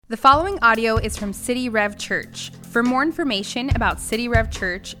The following audio is from City Rev Church. For more information about City Rev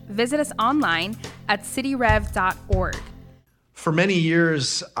Church, visit us online at cityrev.org. For many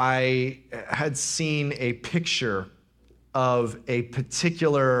years, I had seen a picture of a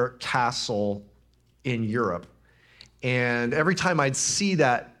particular castle in Europe. And every time I'd see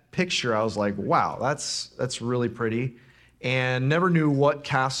that picture, I was like, wow, that's really pretty. And never knew what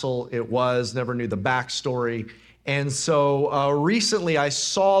castle it was, never knew the backstory. And so recently I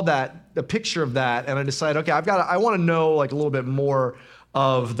saw the picture of that, and I decided, okay, I want to know like a little bit more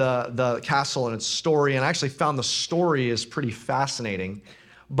of the castle and its story. And I actually found the story is pretty fascinating.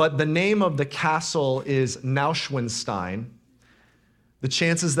 But the name of the castle is Neuschwanstein. The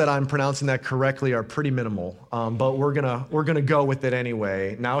chances that I'm pronouncing that correctly are pretty minimal, but we're gonna go with it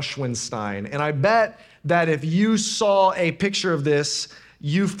anyway. Neuschwanstein. And I bet that if you saw a picture of this,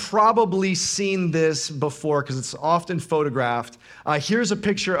 you've probably seen this before because it's often photographed. Here's a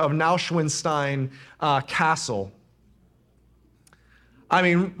picture of Neuschwanstein Castle. I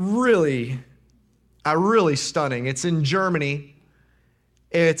mean, really stunning. It's in Germany.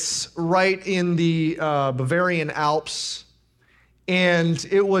 It's right in the Bavarian Alps. And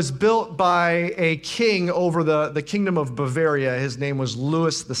it was built by a king over the kingdom of Bavaria. His name was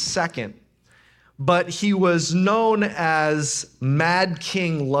Louis II. But he was known as Mad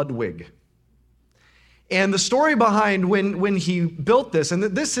King Ludwig. And the story behind when he built this, and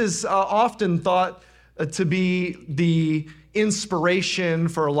this is often thought to be the inspiration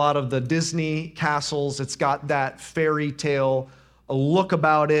for a lot of the Disney castles. It's got that fairy tale look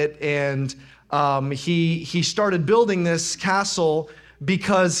about it. And he started building this castle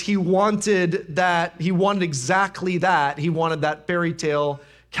because he wanted exactly that. He wanted that fairy tale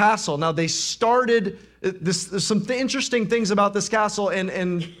castle. Now they started there's some interesting things about this castle, and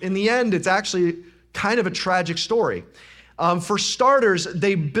in the end, it's actually kind of a tragic story. For starters,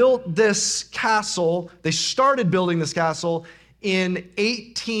 they built this castle. They started building this castle in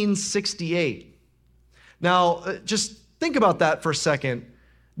 1868. Now, just think about that for a second.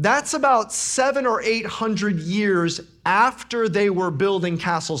 That's about 700 or 800 years after they were building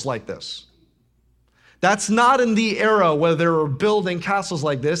castles like this. That's not in the era where they were building castles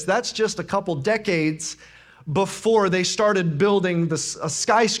like this. That's just a couple decades before they started building the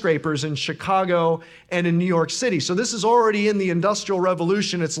skyscrapers in Chicago and in New York City. So this is already in the Industrial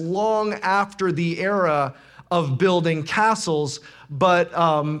Revolution. It's long after the era of building castles, but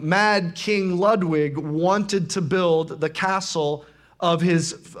Mad King Ludwig wanted to build the castle of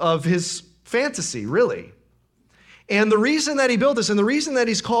his fantasy, really. And the reason that he built this, and the reason that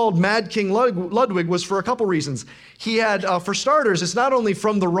he's called Mad King Ludwig, was for a couple reasons. He had, for starters, it's not only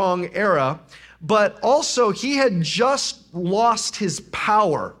from the wrong era, but also he had just lost his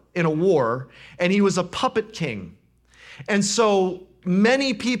power in a war, and he was a puppet king. And so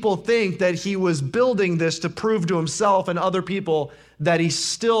many people think that he was building this to prove to himself and other people that he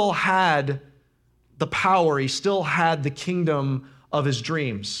still had the power, he still had the kingdom of his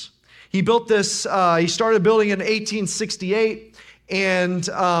dreams. He built this, he started building it in 1868, and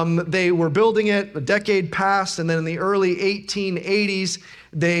they were building it, a decade passed, and then in the early 1880s,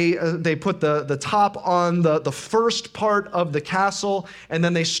 they put the top on the first part of the castle, and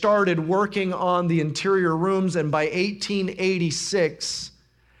then they started working on the interior rooms, and by 1886,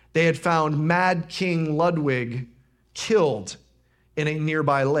 they had found Mad King Ludwig killed in a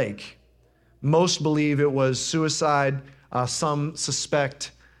nearby lake. Most believe it was suicide. Some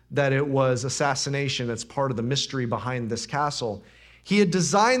suspect that it was assassination. That's part of the mystery behind this castle. He had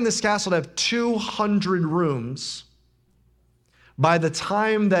designed this castle to have 200 rooms. By the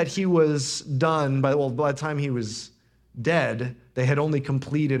time that he was done, by the time he was dead, they had only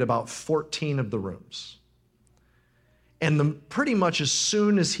completed about 14 of the rooms. And pretty much as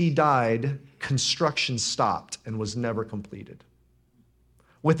soon as he died, construction stopped and was never completed.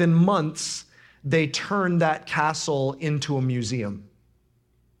 Within months, they turned that castle into a museum.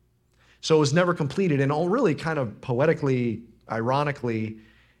 So it was never completed, and really kind of poetically, ironically,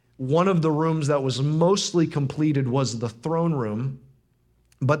 one of the rooms that was mostly completed was the throne room,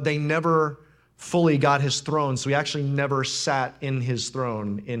 but they never fully got his throne, so he actually never sat in his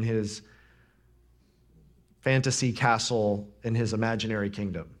throne, in his fantasy castle, in his imaginary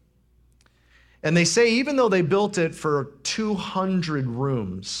kingdom. And they say even though they built it for 200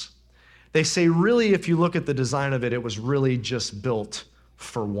 rooms, they say really if you look at the design of it, it was really just built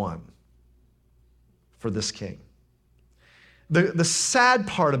for one. For this king. The sad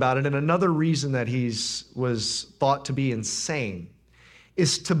part about it, and another reason that he was thought to be insane,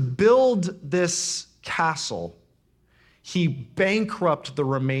 is to build this castle, he bankrupted the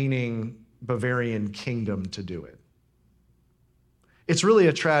remaining Bavarian kingdom to do it. It's really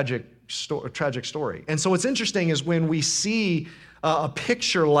a tragic story. And so what's interesting is when we see a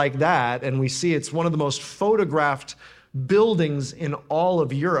picture like that, and we see it's one of the most photographed buildings in all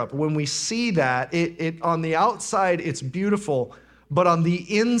of Europe. When we see that, it on the outside, it's beautiful, but on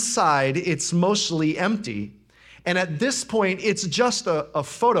the inside, it's mostly empty. And at this point, it's just a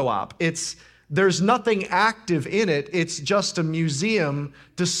photo op. There's nothing active in it. It's just a museum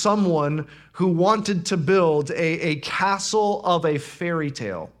to someone who wanted to build a castle of a fairy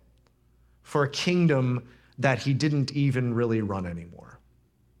tale for a kingdom that he didn't even really run anymore.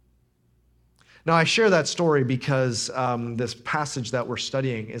 Now, I share that story because this passage that we're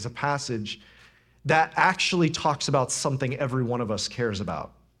studying is a passage that actually talks about something every one of us cares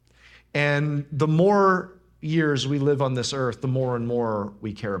about. And the more years we live on this earth, the more and more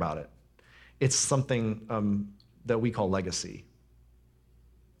we care about it. It's something that we call legacy.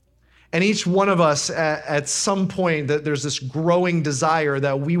 And each one of us at some point, that there's this growing desire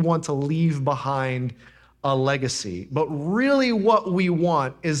that we want to leave behind a legacy. But really what we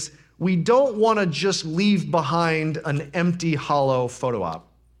want is we don't want to just leave behind an empty, hollow photo op.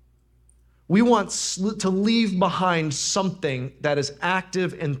 We want to leave behind something that is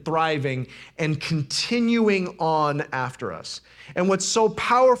active and thriving and continuing on after us. And what's so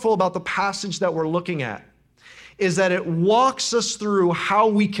powerful about the passage that we're looking at is that it walks us through how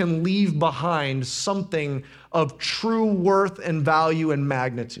we can leave behind something of true worth and value and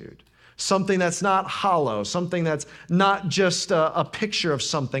magnitude. Something that's not hollow, something that's not just a picture of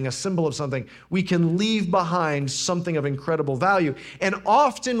something, a symbol of something. We can leave behind something of incredible value. And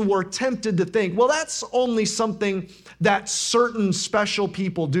often we're tempted to think, well, that's only something that certain special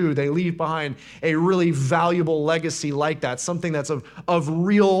people do. They leave behind a really valuable legacy like that, something that's of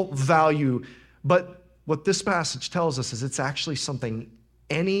real value. But what this passage tells us is it's actually something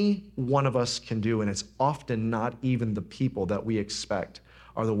any one of us can do, and it's often not even the people that we expect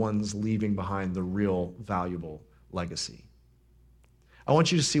are the ones leaving behind the real valuable legacy. I want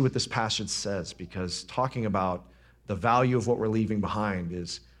you to see what this passage says, because talking about the value of what we're leaving behind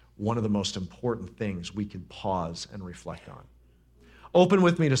is one of the most important things we can pause and reflect on. Open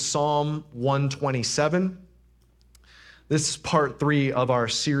with me to Psalm 127. This is part 3 of our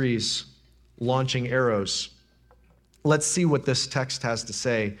series, Launching Arrows. Let's see what this text has to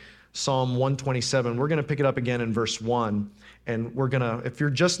say. Psalm 127. We're going to pick it up again in verse 1. And we're going to, if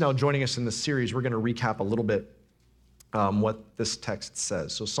you're just now joining us in this series, we're going to recap a little bit what this text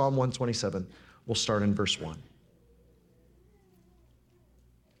says. So Psalm 127, we'll start in verse 1.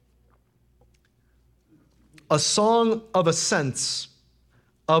 A song of ascents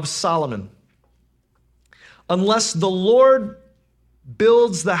of Solomon. Unless the Lord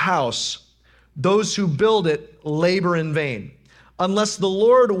builds the house, those who build it labor in vain. Unless the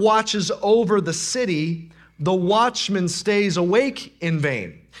Lord watches over the city, the watchman stays awake in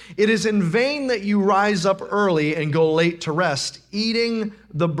vain. It is in vain that you rise up early and go late to rest, eating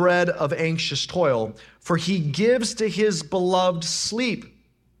the bread of anxious toil, for he gives to his beloved sleep.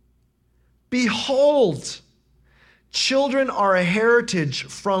 Behold, children are a heritage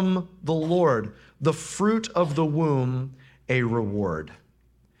from the Lord, the fruit of the womb a reward.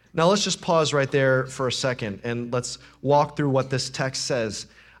 Now let's just pause right there for a second and let's walk through what this text says.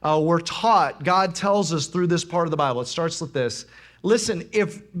 We're taught, God tells us through this part of the Bible, it starts with this. Listen,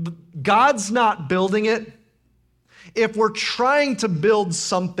 if God's not building it, if we're trying to build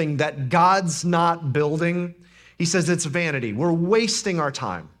something that God's not building, he says it's vanity. We're wasting our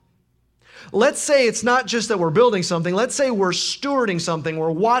time. Let's say it's not just that we're building something. Let's say we're stewarding something.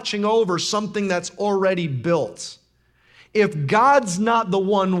 We're watching over something that's already built. If God's not the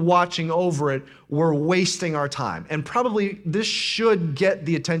one watching over it, we're wasting our time. And probably this should get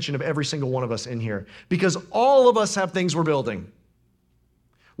the attention of every single one of us in here, because all of us have things we're building.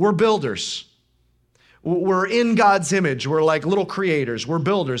 We're builders. We're in God's image. We're like little creators. We're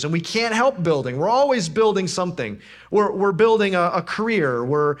builders, and we can't help building. We're always building something. We're building a career.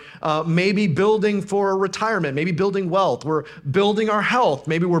 We're maybe building for retirement, maybe building wealth. We're building our health.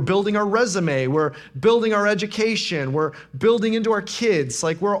 Maybe we're building our resume. We're building our education. We're building into our kids.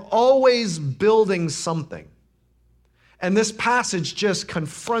 Like, we're always building something. And this passage just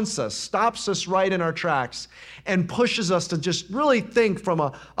confronts us, stops us right in our tracks, and pushes us to just really think from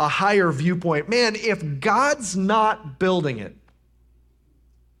a higher viewpoint. Man, if God's not building it,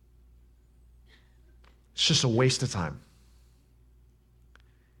 it's just a waste of time.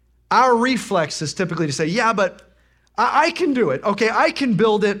 Our reflex is typically to say, yeah, but I can do it. Okay, I can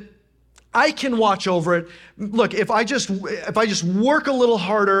build it. I can watch over it. Look, if I just work a little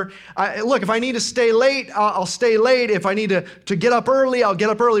harder, if I need to stay late, I'll stay late. If I need to get up early, I'll get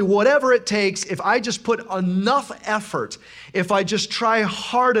up early. Whatever it takes, if I just put enough effort, if I just try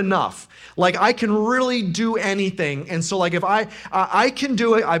hard enough, like I can really do anything. And so like if I can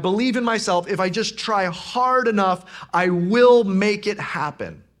do it, I believe in myself. If I just try hard enough, I will make it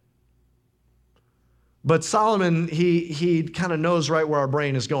happen. But Solomon, he kind of knows right where our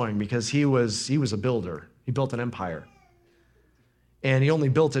brain is going because he was a builder. He built an empire. And he only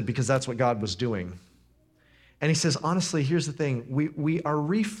built it because that's what God was doing. And he says, honestly, here's the thing. Our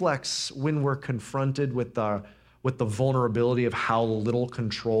reflex when we're confronted with the vulnerability of how little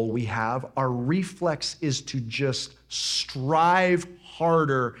control we have, our reflex is to just strive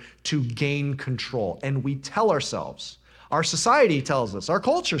harder to gain control. And we tell ourselves, our society tells us, our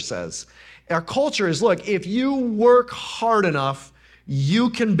culture says, our culture is, look, if you work hard enough, you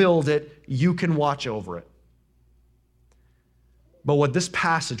can build it, you can watch over it. But what this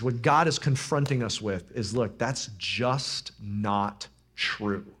passage, what God is confronting us with is, look, that's just not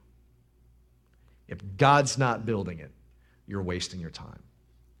true. If God's not building it, you're wasting your time.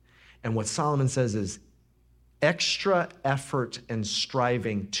 And what Solomon says is extra effort and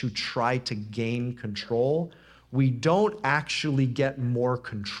striving to try to gain control, we don't actually get more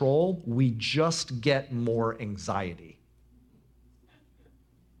control, we just get more anxiety.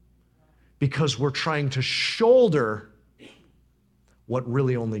 Because we're trying to shoulder what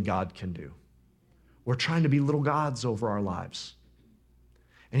really only God can do. We're trying to be little gods over our lives.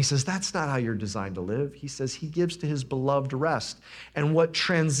 And he says, that's not how you're designed to live. He says he gives to his beloved rest. And what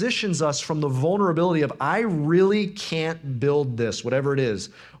transitions us from the vulnerability of, I really can't build this, whatever it is,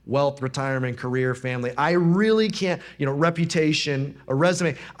 wealth, retirement, career, family, I really can't, reputation, a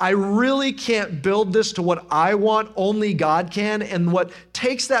resume, I really can't build this to what I want, only God can. And what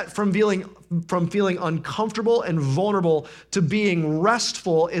takes that from feeling uncomfortable and vulnerable to being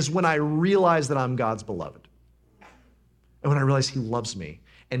restful is when I realize that I'm God's beloved. And when I realize he loves me.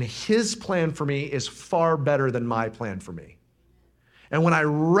 And his plan for me is far better than my plan for me. And when I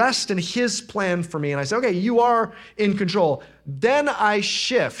rest in his plan for me and I say, okay, you are in control, then I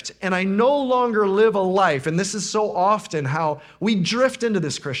shift and I no longer live a life. And this is so often how we drift into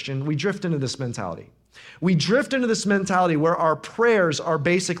this, Christian. We drift into this mentality. We drift into this mentality where our prayers are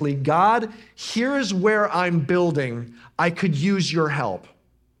basically, God, here's where I'm building. I could use your help.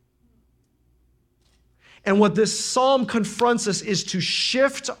 And what this psalm confronts us is to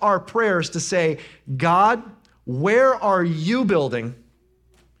shift our prayers to say, God, where are you building?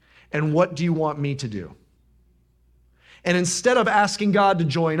 And what do you want me to do? And instead of asking God to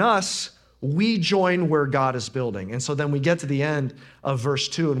join us, we join where God is building. And so then we get to the end of verse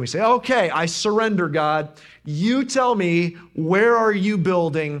 2 and we say, okay, I surrender, God. You tell me, where are you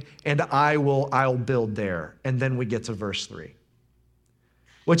building? And I'll build there. And then we get to verse 3.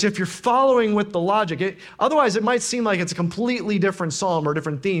 Which if you're following with the logic, otherwise it might seem like it's a completely different psalm or a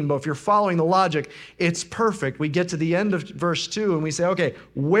different theme, but if you're following the logic, it's perfect. We get to the end of verse 2 and we say, okay,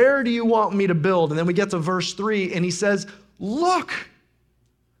 where do you want me to build? And then we get to verse 3 and he says, look,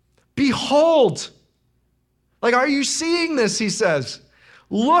 behold. Like, are you seeing this? He says,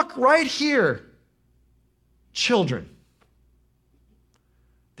 look right here. Children,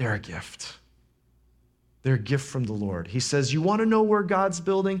 they're a gift. They're a gift from the Lord. He says, you want to know where God's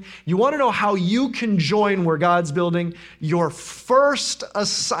building? You want to know how you can join where God's building? Your first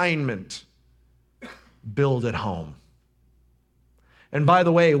assignment, build at home. And by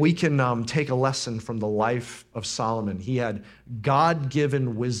the way, we can take a lesson from the life of Solomon. He had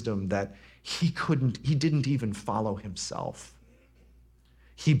God-given wisdom that he didn't even follow himself.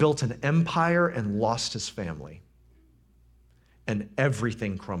 He built an empire and lost his family. And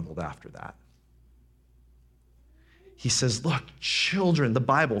everything crumbled after that. He says, look, children, the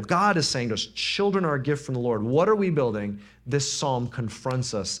Bible, God is saying to us, children are a gift from the Lord. What are we building? This psalm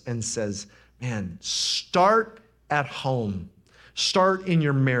confronts us and says, man, start at home. Start in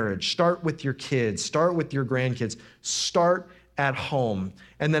your marriage. Start with your kids. Start with your grandkids. Start at home.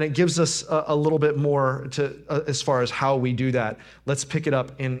 And then it gives us a little bit more to as far as how we do that. Let's pick it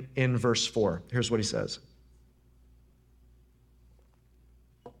up in verse 4. Here's what he says.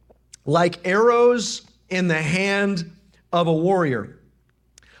 Like arrows in the hand of a warrior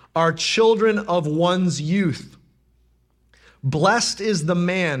are children of one's youth. Blessed is the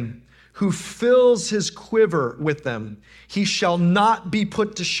man who fills his quiver with them. He shall not be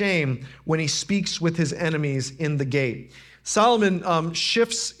put to shame when he speaks with his enemies in the gate. Solomon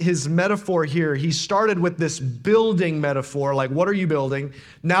shifts his metaphor here. He started with this building metaphor, like what are you building?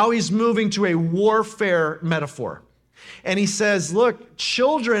 Now he's moving to a warfare metaphor. And he says, look,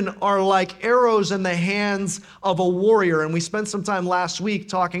 children are like arrows in the hands of a warrior. And we spent some time last week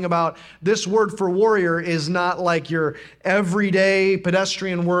talking about this word for warrior is not like your everyday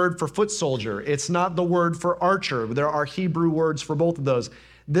pedestrian word for foot soldier. It's not the word for archer. There are Hebrew words for both of those.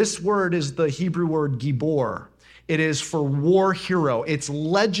 This word is the Hebrew word gibor. It is for war hero. It's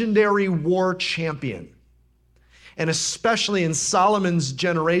legendary war champion. And especially in Solomon's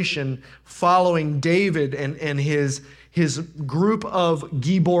generation, following David and his group of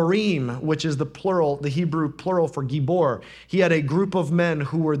Giborim, which is the Hebrew plural for Gibor, he had a group of men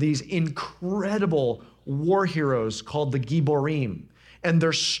who were these incredible war heroes called the Giborim. And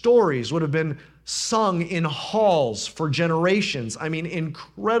their stories would have been sung in halls for generations. I mean,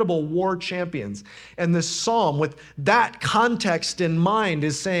 incredible war champions. And this psalm, with that context in mind,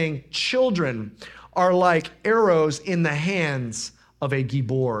 is saying children are like arrows in the hands of a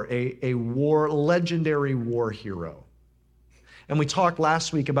Gibor, a legendary war hero. And we talked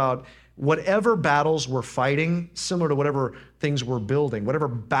last week about whatever battles we're fighting, similar to whatever things we're building, whatever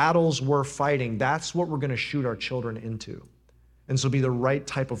battles we're fighting, that's what we're going to shoot our children into. And so be the right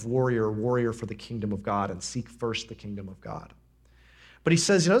type of warrior for the kingdom of God, and seek first the kingdom of God. But he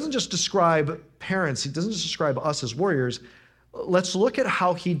says he doesn't just describe parents, he doesn't just describe us as warriors. Let's look at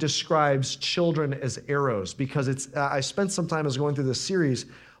how he describes children as arrows, because I spent some time as going through this series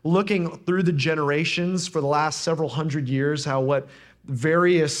looking through the generations for the last several hundred years, how what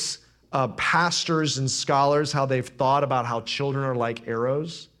various pastors and scholars, how they've thought about how children are like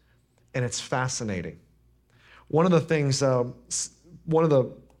arrows, and it's fascinating. One of the things, one of the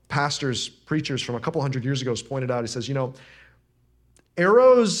pastors, preachers from a couple hundred years ago has pointed out, he says,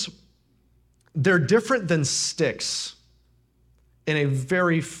 arrows, they're different than sticks in a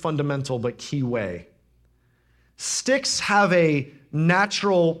very fundamental but key way. Sticks have a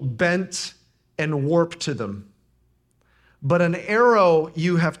natural bent and warp to them. But an arrow,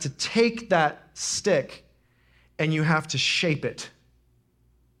 you have to take that stick and you have to shape it.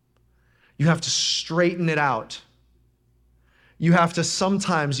 You have to straighten it out. You have to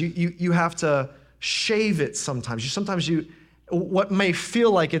sometimes, you have to shave it sometimes. What may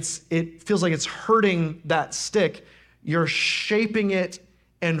feel like it feels like it's hurting that stick, you're shaping it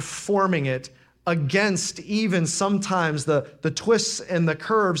and forming it against even sometimes the twists and the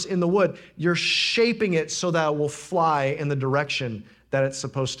curves in the wood. You're shaping it so that it will fly in the direction that it's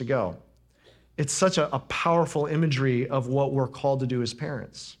supposed to go. It's such a powerful imagery of what we're called to do as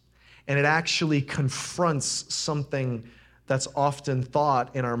parents. And it actually confronts something that's often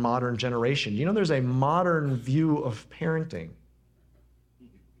thought in our modern generation. There's a modern view of parenting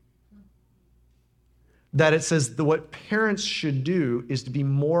that it says that what parents should do is to be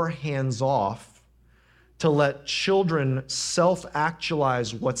more hands-off, to let children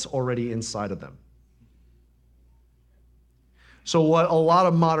self-actualize what's already inside of them. So what a lot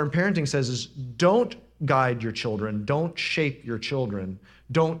of modern parenting says is, don't guide your children, don't shape your children,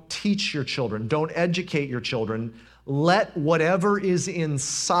 don't teach your children, don't educate your children. Let whatever is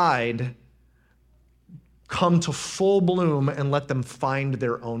inside come to full bloom and let them find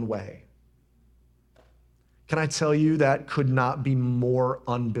their own way. Can I tell you that could not be more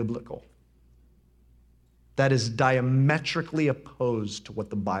unbiblical? That is diametrically opposed to what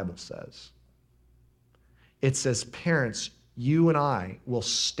the Bible says. It says, parents, you and I will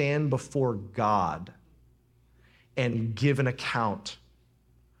stand before God and give an account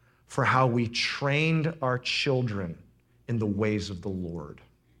for how we trained our children in the ways of the Lord.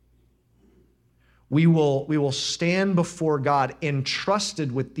 We will stand before God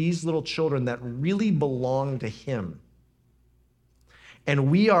entrusted with these little children that really belong to Him. And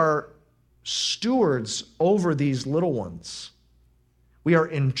we are stewards over these little ones. We are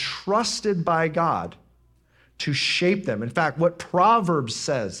entrusted by God to shape them. In fact, what Proverbs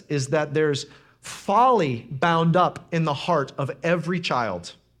says is that there's folly bound up in the heart of every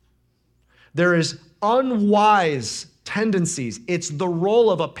child. There is unwise tendencies. It's the role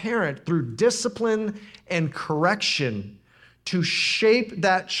of a parent through discipline and correction to shape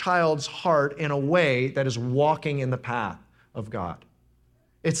that child's heart in a way that is walking in the path of God.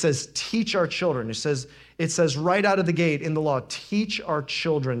 It says, teach our children. It says right out of the gate in the law, teach our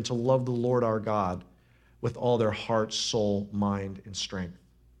children to love the Lord our God with all their heart, soul, mind, and strength.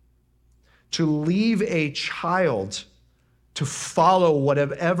 To leave a child to follow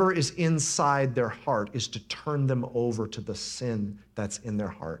whatever is inside their heart is to turn them over to the sin that's in their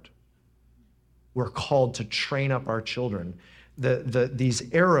heart. We're called to train up our children.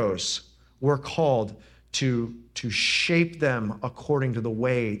 These arrows, we're called to shape them according to the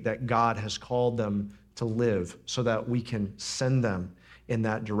way that God has called them to live so that we can send them in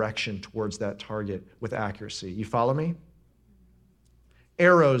that direction towards that target with accuracy. You follow me?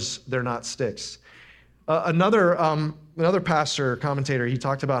 Arrows, they're not sticks. Another pastor, commentator, he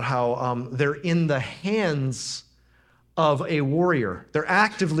talked about how they're in the hands of a warrior. They're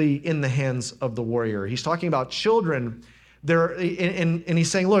actively in the hands of the warrior. He's talking about children. And he's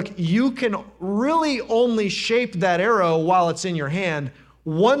saying, look, you can really only shape that arrow while it's in your hand.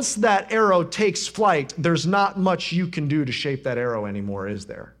 Once that arrow takes flight, there's not much you can do to shape that arrow anymore, is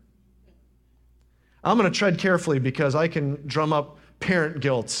there? I'm going to tread carefully because I can drum up parent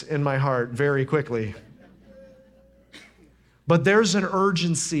guilt in my heart very quickly. But there's an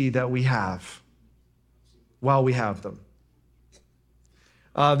urgency that we have while we have them.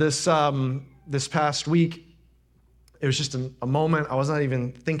 This past week, it was just a moment. I was not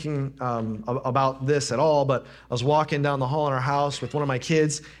even thinking about this at all, but I was walking down the hall in our house with one of my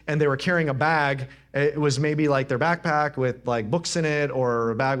kids, and they were carrying a bag. It was maybe like their backpack with like books in it or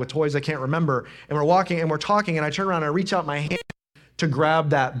a bag with toys, I can't remember. And we're walking and we're talking, and I turn around and I reach out my hand to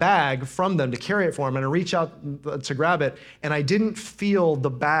grab that bag from them, to carry it for them, and I reach out to grab it, and I didn't feel the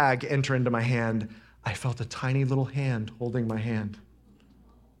bag enter into my hand. I felt a tiny little hand holding my hand.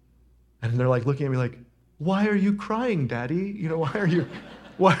 And they're like looking at me like, why are you crying, Daddy? You know,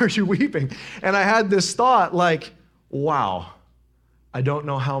 why are you weeping? And I had this thought like, wow, I don't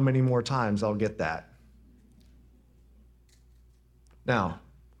know how many more times I'll get that. Now,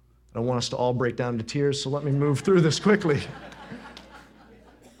 I don't want us to all break down to tears, so let me move through this quickly.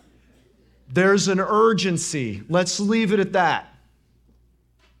 There's an urgency. Let's leave it at that.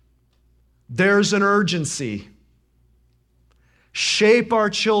 There's an urgency. Shape our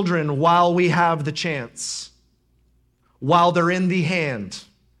children while we have the chance, while they're in the hand.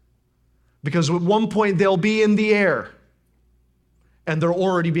 Because at one point they'll be in the air, and they're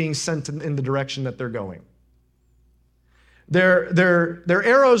already being sent in the direction that they're going. They're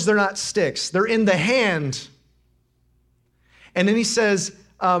arrows, they're not sticks. They're in the hand. And then he says,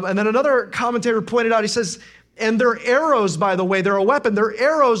 and then another commentator pointed out, he says, and they're arrows, by the way, they're a weapon. They're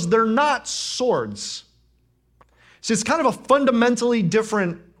arrows, they're not swords. So it's kind of a fundamentally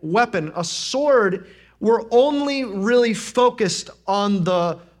different weapon. A sword, we're only really focused on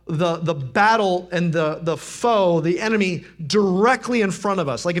the battle and the foe, the enemy, directly in front of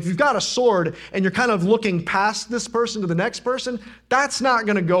us. Like if you've got a sword and you're kind of looking past this person to the next person, that's not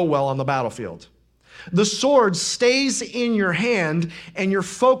going to go well on the battlefield. The sword stays in your hand and you're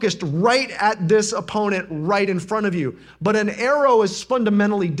focused right at this opponent right in front of you. But an arrow is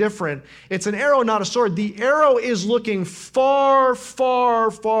fundamentally different. It's an arrow, not a sword. The arrow is looking far,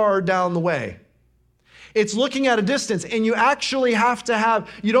 far, far down the way. It's looking at a distance, and you actually have to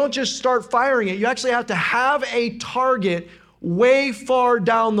you don't just start firing it, you actually have to have a target way far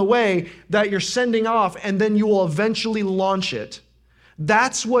down the way that you're sending off, and then you will eventually launch it.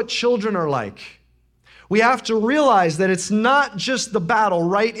 That's what children are like. We have to realize that it's not just the battle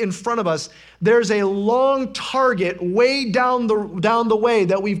right in front of us. There's a long target way down the way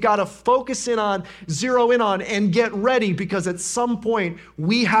that we've got to focus in on, zero in on, and get ready, because at some point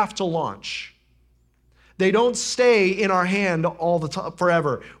we have to launch. They don't stay in our hand all the time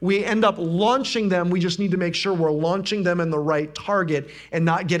forever. We end up launching them. We just need to make sure we're launching them in the right target and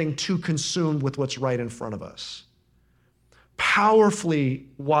not getting too consumed with what's right in front of us. Powerfully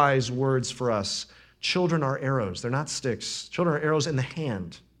wise words for us. Children are arrows. They're not sticks. Children are arrows in the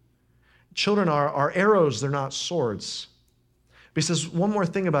hand. Children are arrows. They're not swords. But he says one more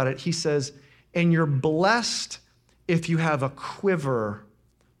thing about it. He says, and you're blessed if you have a quiver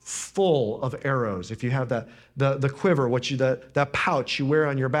full of arrows. If you have the quiver, that pouch you wear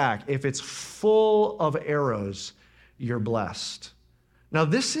on your back, if it's full of arrows, you're blessed. Now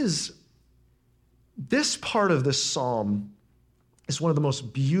this part of this psalm is one of the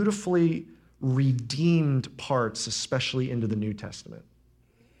most beautifully redeemed parts, especially into the New Testament.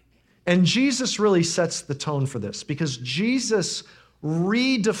 And Jesus really sets the tone for this, because Jesus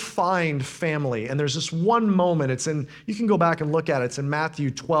redefined family. And there's this one moment, you can go back and look at it. It's in Matthew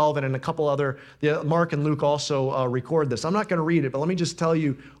 12 and in a couple other, Mark and Luke also record this. I'm not going to read it, but let me just tell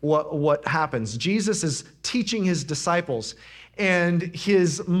you what happens. Jesus is teaching his disciples, and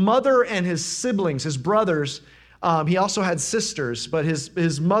his mother and his siblings, his brothers, he also had sisters, but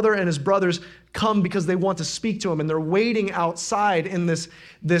his mother and his brothers come because they want to speak to him, and they're waiting outside in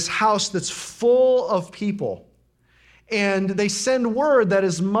this house that's full of people. And they send word that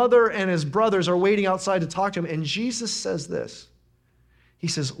his mother and his brothers are waiting outside to talk to him, and Jesus says this. He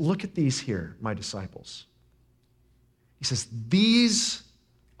says, look at these here, my disciples. He says, these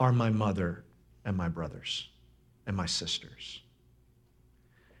are my mother and my brothers and my sisters.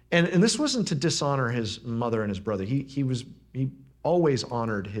 And this wasn't to dishonor his mother and his brother. He always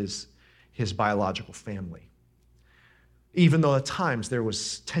honored his biological family, even though at times there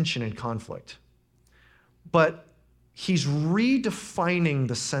was tension and conflict. But he's redefining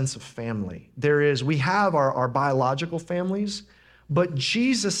the sense of family. We have our biological families, but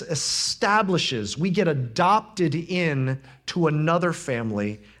Jesus establishes, we get adopted in to another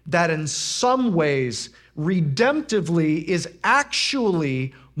family that in some ways, redemptively, is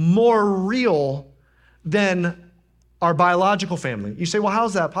actually more real than our biological family. You say, well,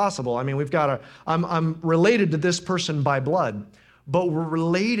 how's that possible? I mean, I'm related to this person by blood, but we're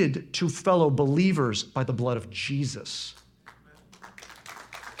related to fellow believers by the blood of Jesus.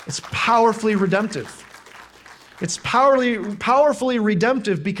 It's powerfully redemptive. It's powerfully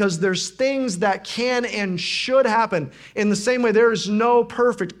redemptive because there's things that can and should happen. In the same way, there is no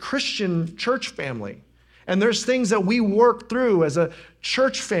perfect Christian church family. And there's things that we work through as a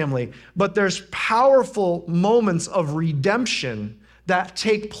church family, but there's powerful moments of redemption that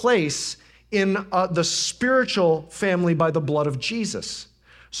take place in the spiritual family by the blood of Jesus.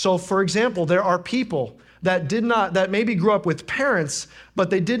 So, for example, there are people that maybe grew up with parents, but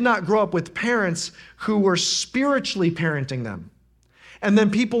they did not grow up with parents who were spiritually parenting them. And then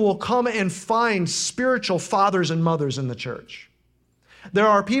people will come and find spiritual fathers and mothers in the church. There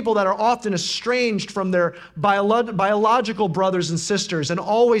are people that are often estranged from their biological brothers and sisters and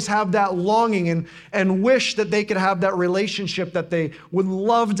always have that longing and wish that they could have that relationship that they would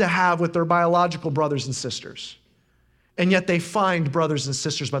love to have with their biological brothers and sisters. And yet they find brothers and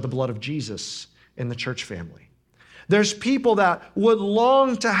sisters by the blood of Jesus in the church family. There's people that would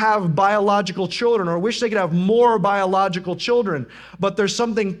long to have biological children or wish they could have more biological children, but there's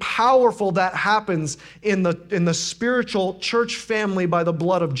something powerful that happens in the spiritual church family by the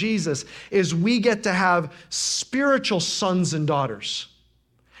blood of Jesus, is we get to have spiritual sons and daughters.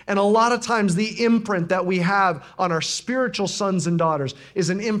 And a lot of times the imprint that we have on our spiritual sons and daughters is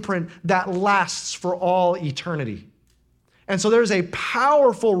an imprint that lasts for all eternity. And so there's a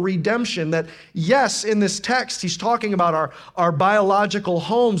powerful redemption that, yes, in this text, he's talking about our biological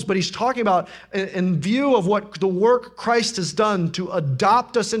homes, but he's talking about, in view of what the work Christ has done to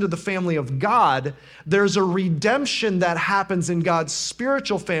adopt us into the family of God, there's a redemption that happens in God's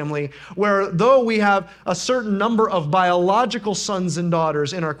spiritual family, where though we have a certain number of biological sons and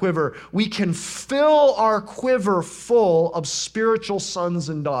daughters in our quiver, we can fill our quiver full of spiritual sons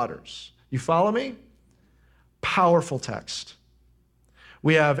and daughters. You follow me? Powerful text.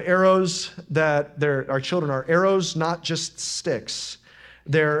 We have arrows our children are arrows, not just sticks.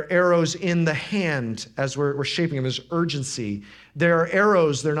 They're arrows in the hand as we're shaping them. There's urgency. They're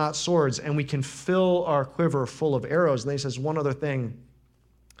arrows, they're not swords, and we can fill our quiver full of arrows. And then he says one other thing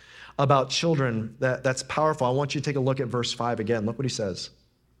about children that's powerful. I want you to take a look at verse 5 again. Look what he says.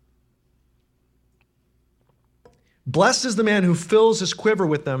 Blessed is the man who fills his quiver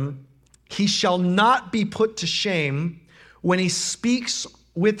with them. He shall not be put to shame when he speaks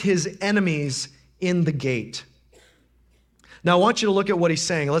with his enemies in the gate. Now, I want you to look at what he's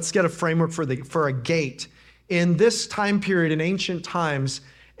saying. Let's get a framework for a gate. In this time period, in ancient times,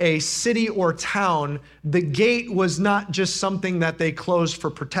 a city or town, the gate was not just something that they closed for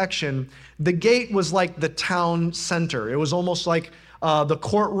protection. The gate was like the town center. It was almost like the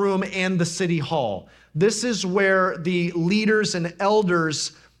courtroom and the city hall. This is where the leaders and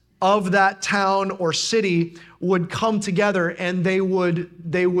elders of that town or city would come together, and they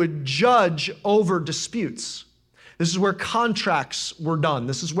would judge over disputes. This is where contracts were done.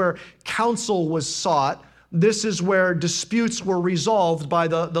 This is where counsel was sought. This is where disputes were resolved by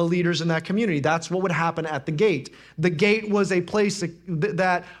the leaders in that community. That's what would happen at the gate. The gate was a place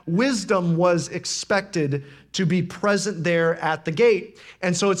that wisdom was expected to be present there at the gate.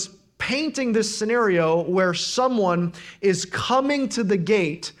 And so it's painting this scenario where someone is coming to the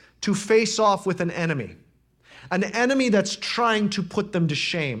gate to face off with an enemy that's trying to put them to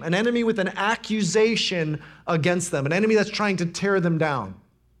shame, an enemy with an accusation against them, an enemy that's trying to tear them down.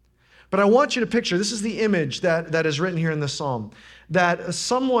 But I want you to picture, this is the image that is written here in the psalm, that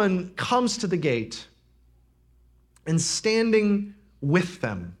someone comes to the gate and standing with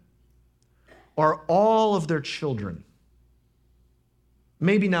them are all of their children.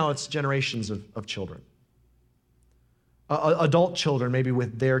 Maybe now it's generations of children. Adult children, maybe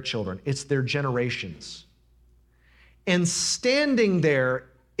with their children. It's their generations. And standing there,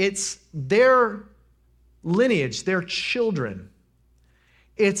 it's their lineage, their children.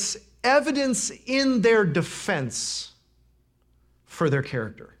 It's evidence in their defense for their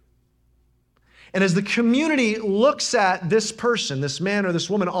character. And as the community looks at this person, this man or this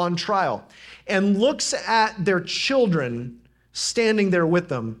woman on trial, and looks at their children standing there with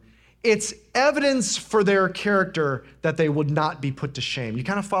them, it's evidence for their character that they would not be put to shame. You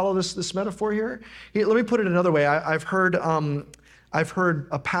kind of follow this metaphor here? Let me put it another way. I've heard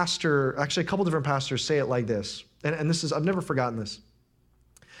a pastor, actually a couple different pastors say it like this, and this is, I've never forgotten this.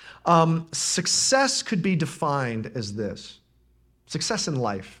 Success could be defined as this. Success in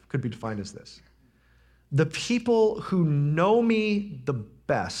life could be defined as this. The people who know me the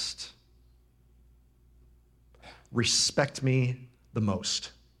best respect me the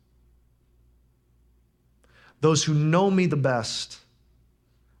most. Those who know me the best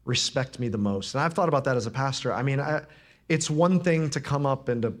respect me the most. And I've thought about that as a pastor. I mean, it's one thing to come up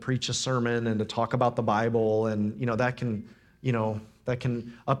and to preach a sermon and to talk about the Bible, and that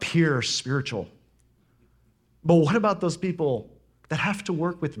can appear spiritual. But what about those people that have to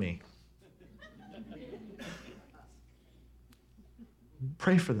work with me?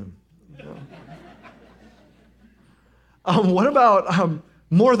 Pray for them. What about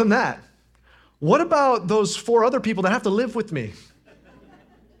more than that? What about those 4 other people that have to live with me?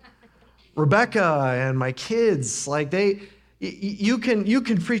 Rebecca and my kids, like you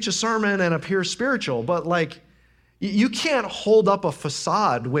can preach a sermon and appear spiritual, but like you can't hold up a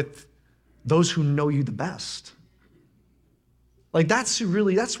facade with those who know you the best. Like that's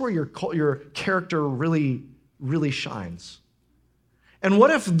where your character really, really shines. And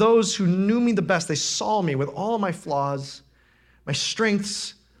what if those who knew me the best, they saw me with all of my flaws, my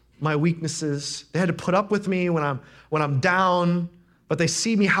strengths, my weaknesses. They had to put up with me when I'm down, but they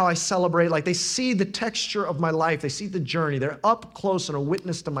see me how I celebrate. Like they see the texture of my life. They see the journey. They're up close and a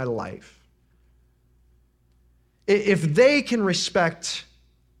witness to my life. If they can respect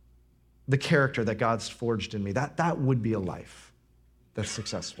the character that God's forged in me, that would be a life that's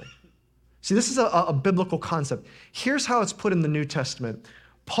successful. See, this is a biblical concept. Here's how it's put in the New Testament.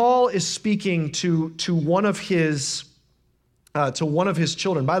 Paul is speaking to one of his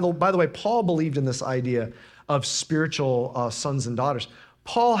children. By the way, Paul believed in this idea of spiritual sons and daughters.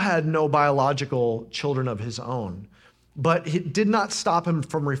 Paul had no biological children of his own, but it did not stop him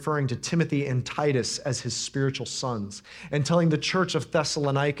from referring to Timothy and Titus as his spiritual sons and telling the church of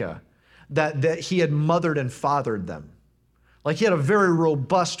Thessalonica that he had mothered and fathered them. Like he had a very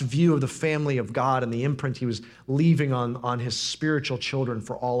robust view of the family of God and the imprint he was leaving on his spiritual children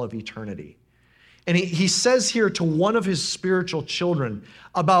for all of eternity. And he says here to one of his spiritual children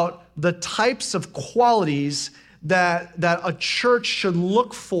about the types of qualities that a church should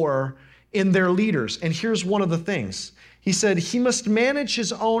look for in their leaders. And here's one of the things. He said, he must manage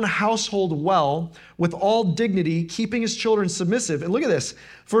his own household well with all dignity, keeping his children submissive. And look at this.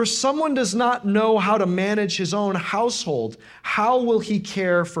 For if someone does not know how to manage his own household, how will he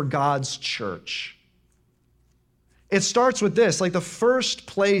care for God's church? It starts with this, like the first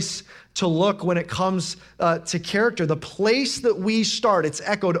place to look when it comes to character, the place that we start, it's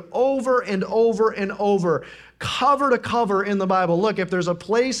echoed over and over and over, cover to cover in the Bible. Look, if there's a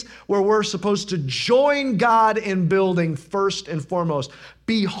place where we're supposed to join God in building first and foremost,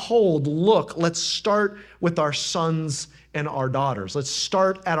 behold, look, let's start with our sons and our daughters. Let's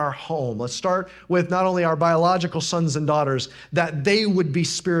start at our home. Let's start with not only our biological sons and daughters, that they would be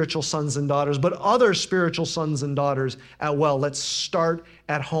spiritual sons and daughters, but other spiritual sons and daughters as well. Let's start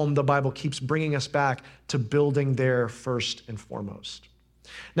at home. The Bible keeps bringing us back to building there first and foremost.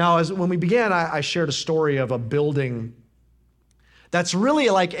 Now, when we began, I shared a story of a building that's really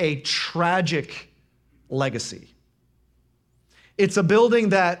like a tragic legacy. It's a building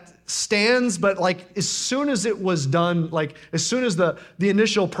that stands, but like as soon as it was done, like as soon as the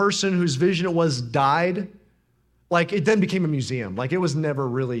initial person whose vision it was died, like it then became a museum. Like it was never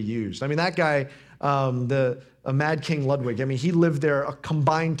really used. I mean, that guy, Mad King Ludwig, I mean, he lived there a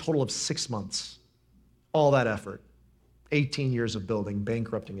combined total of 6 months. All that effort. 18 years of building,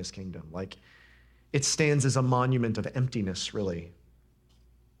 bankrupting his kingdom. Like it stands as a monument of emptiness, really.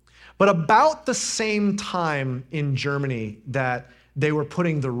 But about the same time in Germany that they were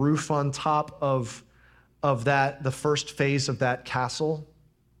putting the roof on top of that, the first phase of that castle,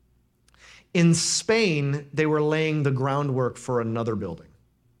 in Spain, they were laying the groundwork for another building,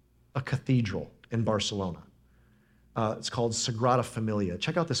 a cathedral in Barcelona. It's called Sagrada Familia.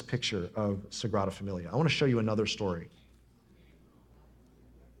 Check out this picture of Sagrada Familia. I want to show you another story.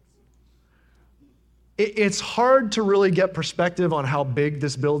 It's hard to really get perspective on how big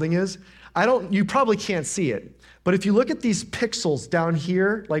this building is. You probably can't see it, but if you look at these pixels down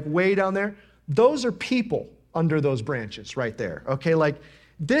here, like way down there, those are people under those branches right there, okay? Like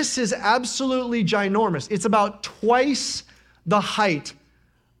this is absolutely ginormous. It's about twice the height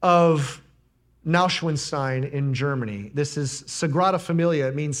of Neuschwanstein in Germany. This is Sagrada Familia.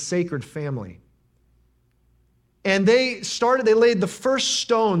 It means sacred family. And they laid the first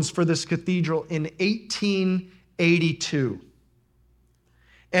stones for this cathedral in 1882.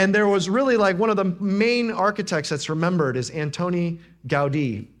 And there was really like one of the main architects that's remembered is Antoni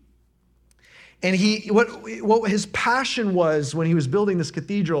Gaudí. And what his passion was when he was building this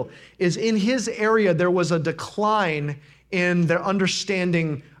cathedral is in his area there was a decline in their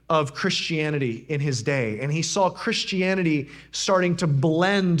understanding of Christianity in his day. And he saw Christianity starting to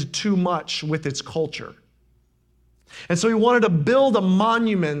blend too much with its culture. And so he wanted to build a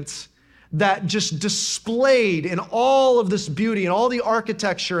monument that just displayed in all of this beauty and all the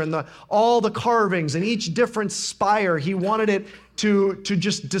architecture and all the carvings and each different spire. He wanted it to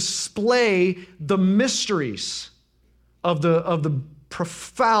just display the mysteries of the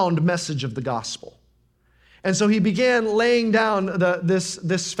profound message of the gospel. And so he began laying down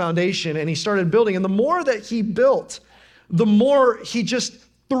this foundation, and he started building. And the more that he built, the more he just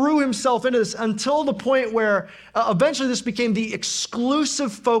threw himself into this until the point where eventually this became the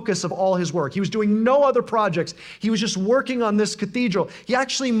exclusive focus of all his work. He was doing no other projects. He was just working on this cathedral. He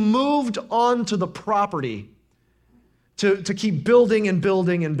actually moved onto the property to keep building and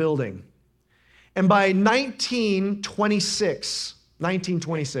building and building. And by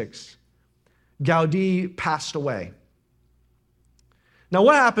 1926, Gaudí passed away. Now,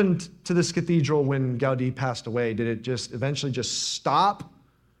 what happened to this cathedral when Gaudí passed away? Did it just eventually just stop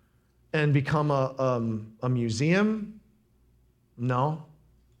and become a museum? No.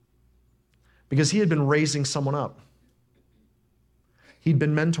 Because he had been raising someone up. He'd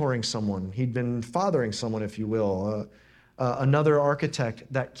been mentoring someone. He'd been fathering someone, if you will. Another architect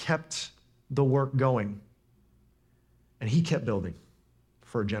that kept the work going. And he kept building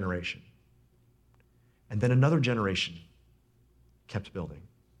for a generation. And then another generation kept building.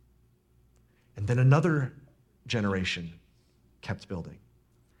 And then another generation kept building.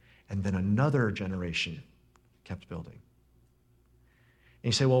 And then another generation kept building. And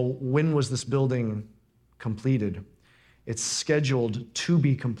you say, well, when was this building completed? It's scheduled to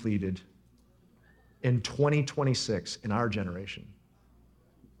be completed in 2026 in our generation.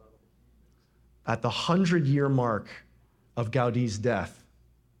 At the 100-year mark of Gaudí's death,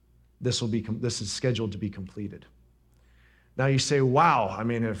 this is scheduled to be completed. Now you say, wow, I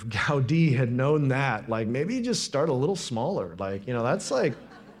mean, if Gaudí had known that, like maybe he'd just start a little smaller. Like, that's like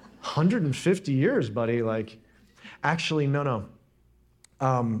 150 years, buddy. Like, actually, no.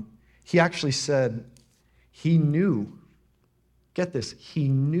 He actually said he knew, get this, he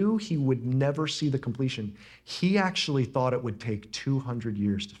knew he would never see the completion. He actually thought it would take 200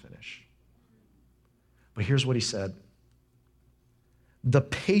 years to finish. But here's what he said. The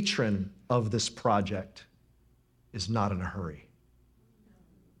patron of this project is not in a hurry.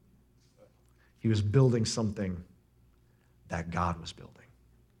 He was building something that God was building.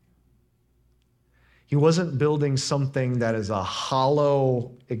 He wasn't building something that is a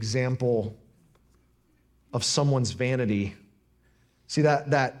hollow example of someone's vanity. See,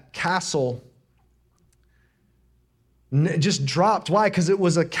 that castle just dropped. Why? Because it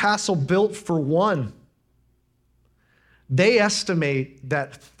was a castle built for one. They estimate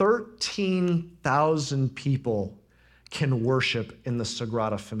that 13,000 people can worship in the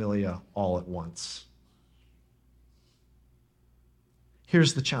Sagrada Familia all at once.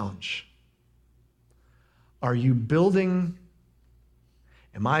 Here's the challenge. Am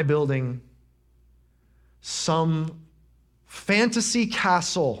I building some fantasy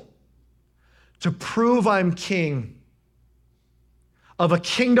castle to prove I'm king of a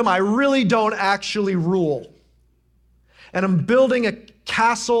kingdom I really don't actually rule? And I'm building a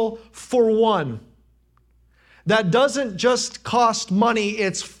castle for one that doesn't just cost money,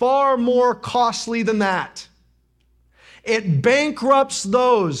 it's far more costly than that. It bankrupts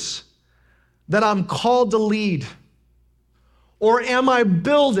those that I'm called to lead. Or am I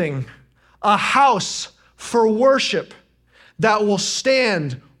building a house for worship that will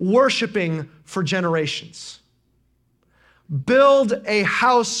stand worshiping for generations? Build a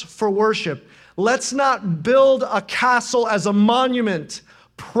house for worship. Let's not build a castle as a monument,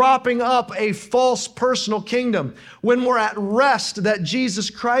 propping up a false personal kingdom when we're at rest that Jesus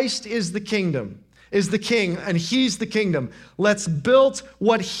Christ is the king, and he's the kingdom. Let's build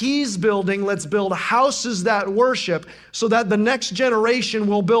what he's building. Let's build houses that worship so that the next generation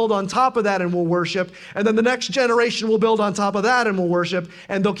will build on top of that and will worship. And then the next generation will build on top of that and will worship.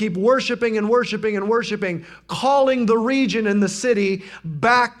 And they'll keep worshiping and worshiping and worshiping, calling the region and the city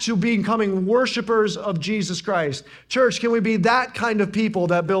back to becoming worshipers of Jesus Christ. Church, can we be that kind of people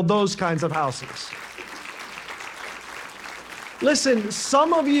that build those kinds of houses? Listen,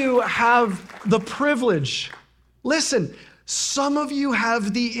 some of you have the privilege. Listen, some of you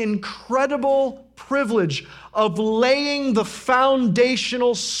have the incredible privilege of laying the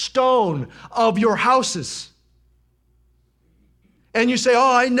foundational stone of your houses. And you say,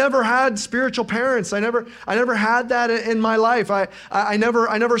 oh, I never had spiritual parents. I never had that in my life. I never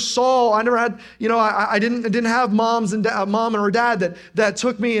had, I didn't have mom or dad that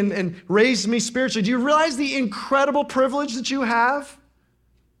took me and raised me spiritually. Do you realize the incredible privilege that you have?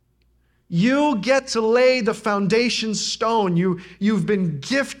 You get to lay the foundation stone. You've been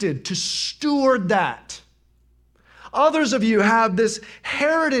gifted to steward that. Others of you have this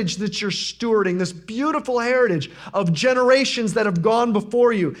heritage that you're stewarding, this beautiful heritage of generations that have gone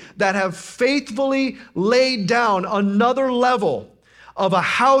before you, that have faithfully laid down another level of a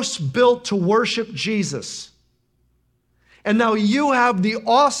house built to worship Jesus. And now you have the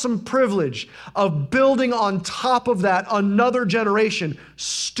awesome privilege of building on top of that another generation.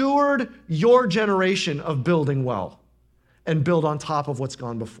 Steward your generation of building well and build on top of what's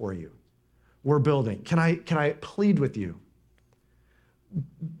gone before you. We're building. Can I plead with you?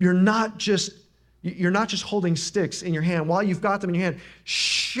 You're not just holding sticks in your hand. While you've got them in your hand,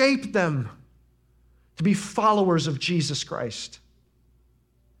 shape them to be followers of Jesus Christ.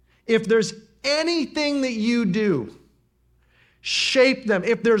 If there's anything that you do, shape them.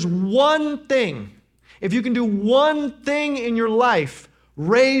 If there's one thing, if you can do one thing in your life,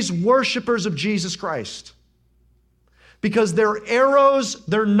 raise worshipers of Jesus Christ. Because they're arrows,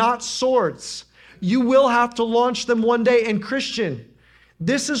 they're not swords. You will have to launch them one day. And Christian,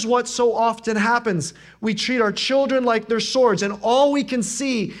 this is what so often happens. We treat our children like they're swords, and all we can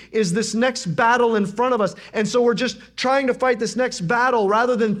see is this next battle in front of us. And so we're just trying to fight this next battle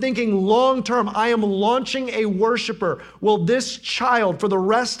rather than thinking long term. I am launching a worshiper. Will this child, for the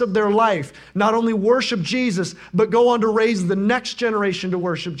rest of their life, not only worship Jesus, but go on to raise the next generation to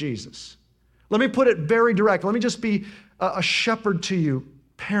worship Jesus? Let me put it very direct. Let me just be a shepherd to you.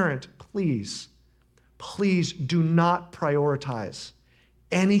 Parent, please do not prioritize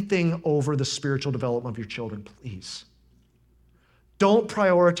anything over the spiritual development of your children, please. Don't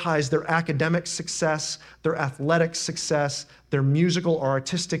prioritize their academic success, their athletic success, their musical or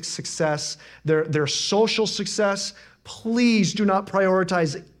artistic success, their social success. Please do not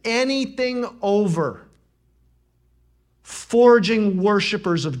prioritize anything over forging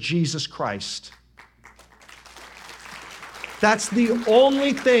worshipers of Jesus Christ. That's the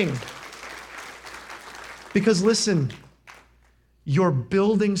only thing. Because listen, you're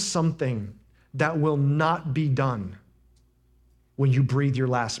building something that will not be done when you breathe your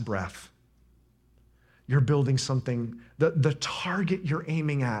last breath. You're building something, the target you're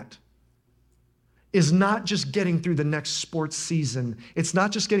aiming at is not just getting through the next sports season. It's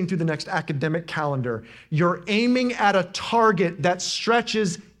not just getting through the next academic calendar. You're aiming at a target that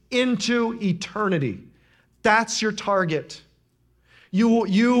stretches into eternity. That's your target.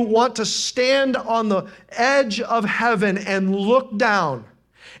 You want to stand on the edge of heaven and look down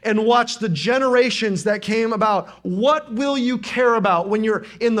and watch the generations that came about. What will you care about when you're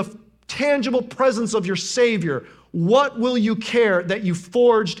in the tangible presence of your Savior? What will you care that you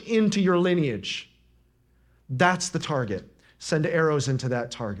forged into your lineage? That's the target. Send arrows into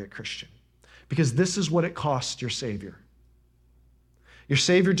that target, Christian, because this is what it cost your Savior. Your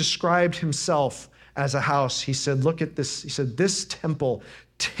Savior described himself as a house. He said, look at this. He said, this temple,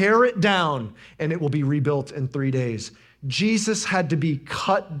 tear it down and it will be rebuilt in 3 days. Jesus had to be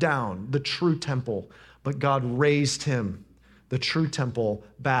cut down, the true temple, but God raised him, the true temple,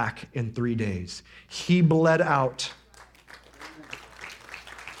 back in 3 days. He bled out.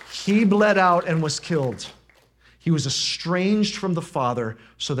 He bled out and was killed. He was estranged from the Father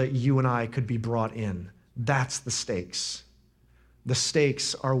so that you and I could be brought in. That's the stakes. The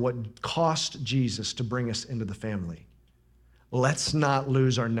stakes are what cost Jesus to bring us into the family. Let's not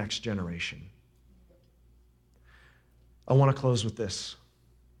lose our next generation. I want to close with this.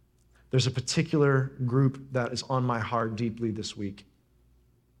 There's a particular group that is on my heart deeply this week.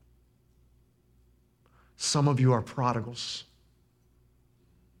 Some of you are prodigals.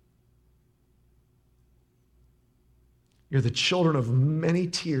 You're the children of many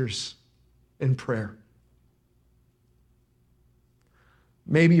tears and prayer.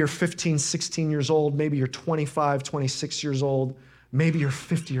 Maybe you're 15, 16 years old. Maybe you're 25, 26 years old. Maybe you're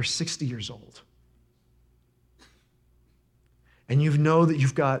 50 or 60 years old. And you know that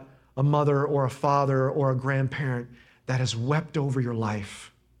you've got a mother or a father or a grandparent that has wept over your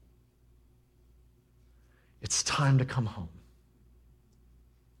life. It's time to come home.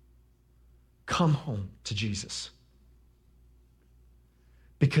 Come home to Jesus.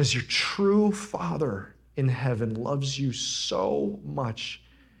 Because your true Father in heaven loves you so much.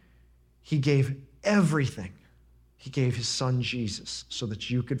 He gave everything. He gave his son Jesus so that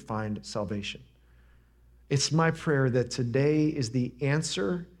you could find salvation. It's my prayer that today is the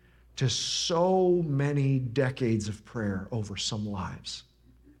answer to so many decades of prayer over some lives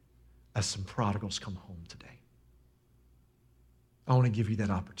as some prodigals come home today. I want to give you that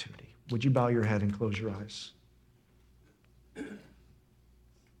opportunity. Would you bow your head and close your eyes?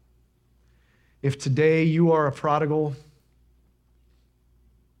 If today you are a prodigal,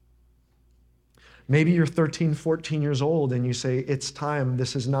 maybe you're 13, 14 years old and you say, it's time.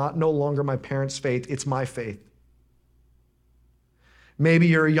 This is no longer my parents' faith. It's my faith. Maybe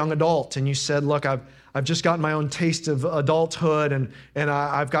you're a young adult and you said, look, I've just gotten my own taste of adulthood and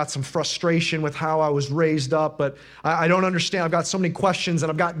I've got some frustration with how I was raised up, but I don't understand. I've got so many questions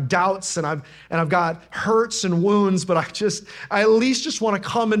and I've got doubts and I've got hurts and wounds, but I at least just want to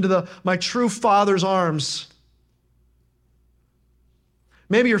come into my true Father's arms.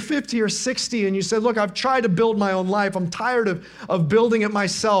 Maybe you're 50 or 60 and you said, look, I've tried to build my own life. I'm tired of building it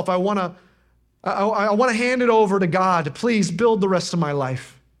myself. I want to hand it over to God. Please build the rest of my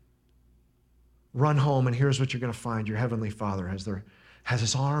life. Run home, and here's what you're going to find. Your Heavenly Father has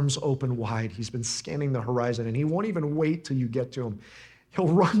his arms open wide. He's been scanning the horizon, and he won't even wait till you get to him. He'll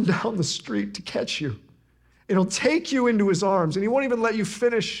run down the street to catch you. And he'll take you into his arms, and he won't even let you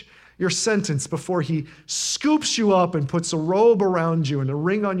finish your sentence before he scoops you up and puts a robe around you and a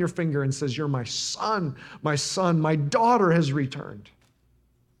ring on your finger and says, you're my son, my daughter has returned.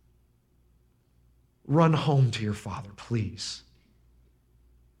 Run home to your Father, please.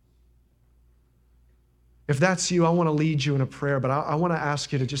 If that's you, I want to lead you in a prayer, but I want to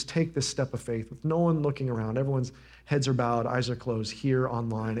ask you to just take this step of faith with no one looking around. Everyone's heads are bowed, eyes are closed here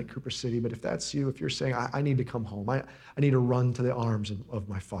online at Cooper City. But if that's you, if you're saying, I need to come home, I need to run to the arms of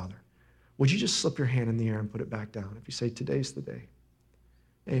my Father, would you just slip your hand in the air and put it back down? If you say, today's the day.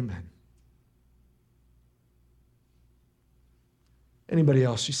 Amen. Anybody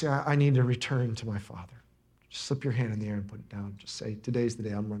else, you say, I need to return to my Father. Just slip your hand in the air and put it down. Just say, today's the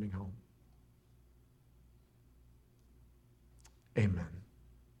day I'm running home. Amen.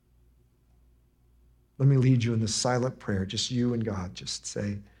 Let me lead you in this silent prayer, just you and God. Just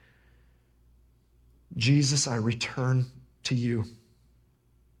say, Jesus, I return to you.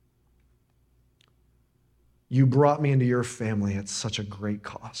 You brought me into your family at such a great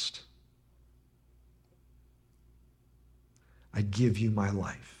cost. I give you my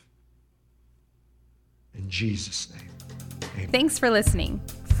life. In Jesus' name, amen. Thanks for listening.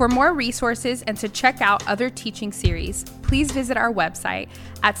 For more resources and to check out other teaching series, please visit our website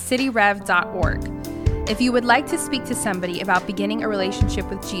at cityrev.org. If you would like to speak to somebody about beginning a relationship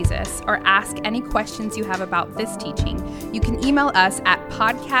with Jesus or ask any questions you have about this teaching, you can email us at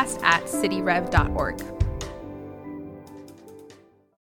podcast@cityrev.org.